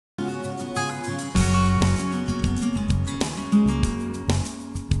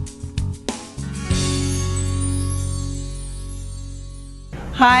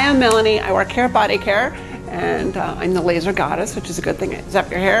Hi, I'm Melanie. I work here at Body Care, and I'm the laser goddess, which is a good thing. I zap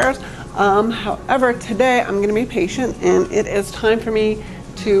your hairs. However, today I'm going to be patient, and it is time for me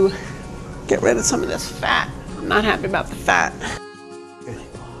to get rid of some of this fat. I'm not happy about the fat.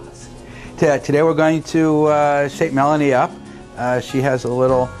 Today we're going to shape Melanie up. She has a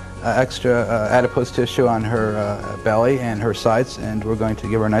little extra adipose tissue on her belly and her sides, and we're going to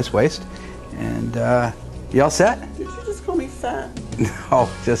give her a nice waist. And you all set? Did you just call me fat? No,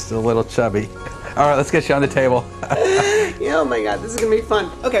 just a little chubby. All right, let's get you on the table. Yeah, oh my God, this is going to be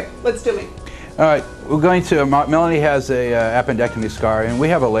fun. Okay, let's do me. All right, we're going to, Melanie has a appendectomy scar, and we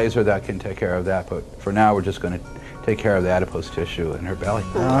have a laser that can take care of that, but for now we're just going to take care of the adipose tissue in her belly.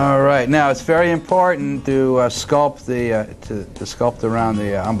 All right, now it's very important to sculpt to sculpt around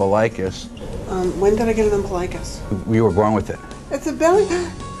the umbilicus. When did I get an umbilicus? We were born with it. It's a belly.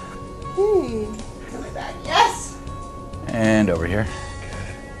 Hey, come back. Yes. And over here.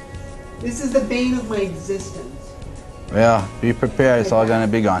 This is the bane of my existence. Well, be prepared. It's all going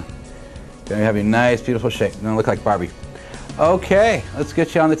to be gone. Going to have a nice, beautiful shape. Going to look like Barbie. Okay, let's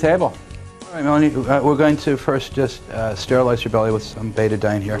get you on the table. All right, Melanie, we're going to first just sterilize your belly with some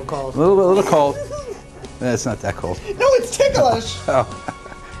betadine here. A little cold. It's not that cold. No, it's ticklish. Oh.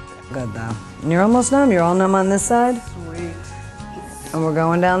 Good though. You're almost numb. You're all numb on this side. Sweet. And we're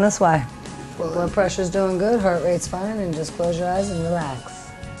going down this way. Blood pressure's doing good. Heart rate's fine. And just close your eyes and relax.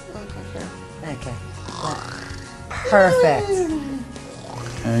 Okay, sure. Okay. Perfect.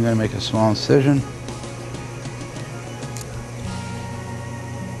 And I'm going to make a small incision.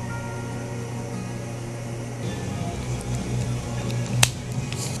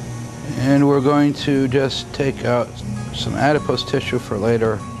 And we're going to just take out some adipose tissue for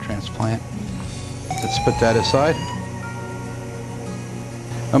later transplant. Let's put that aside.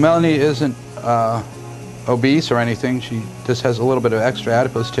 Now, Melanie isn't obese or anything. She just has a little bit of extra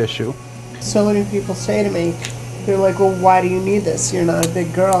adipose tissue. So many people say to me, they're like, well, why do you need this? You're not a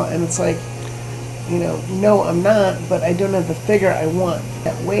big girl. And it's like, you know, no, I'm not, but I don't have the figure I want.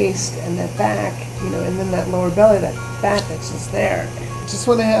 That waist and that back, you know, and then that lower belly, that fat that's just there. Just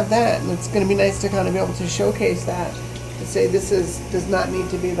want to have that, and it's going to be nice to kind of be able to showcase that, to say this does not need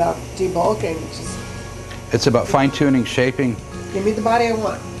to be about debulking. It's about fine-tuning, shaping. Give me the body I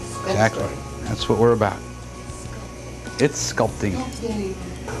want. Exactly. That's what we're about. It's sculpting.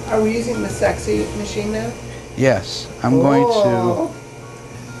 Are we using the sexy machine now? Yes. I'm going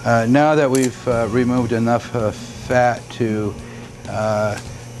to, now that we've removed enough fat to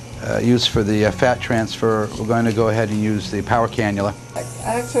use for the fat transfer, we're going to go ahead and use the power cannula.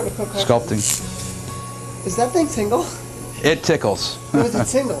 I actually have a quick question. Sculpting. Is that thing single? It tickles. Or is it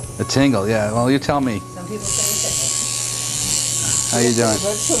single? A tingle, yeah. Well, you tell me. Some people say it's How you doing?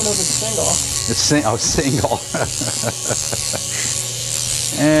 I just don't know if it's single. It's single.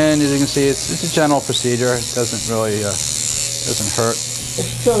 And as you can see, it's a general procedure. It doesn't really, doesn't hurt.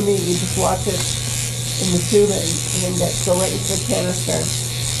 It's so neat. You just watch it in the tube and then go right into the canister.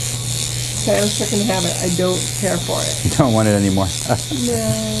 Canister can have it. I don't care for it. You don't want it anymore. No.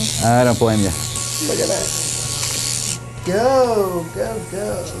 I don't blame you. Look at that. Go, go,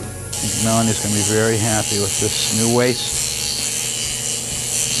 go. I think Melanie's going to be very happy with this new waist.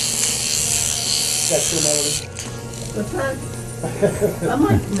 That's your melody. What's that? I'm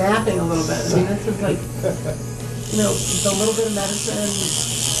like napping a little bit. I mean, this is like, you know, it's a little bit of medicine.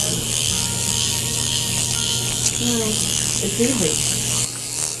 It's easy.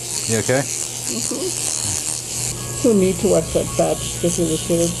 You okay? Mm-hmm. So neat to watch that fat stick in the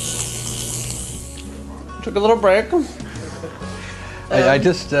tube. Took a little break. I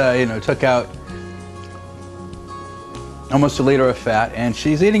just, you know, took out almost a liter of fat, and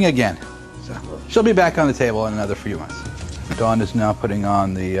she's eating again. So she'll be back on the table in another few months. Dawn is now putting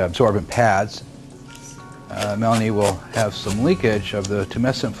on the absorbent pads. Melanie will have some leakage of the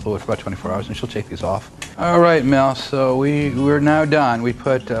tumescent fluid for about 24 hours, and she'll take these off. All right, Mel, so we're now done. We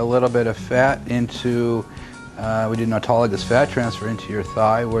put a little bit of fat into, we did an autologous fat transfer into your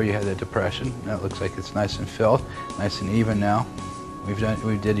thigh where you had the depression. Now it looks like it's nice and filled, nice and even now.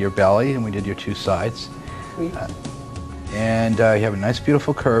 We did your belly and we did your two sides. And you have a nice,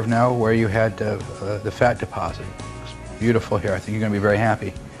 beautiful curve now where you had the fat deposit. It's beautiful here. I think you're going to be very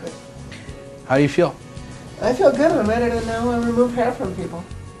happy. How do you feel? I feel good. I'm ready to now remove hair from people.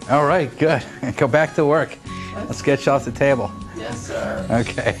 All right, good. Go back to work. Let's get you off the table. Yes, sir.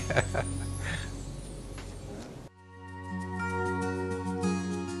 Okay.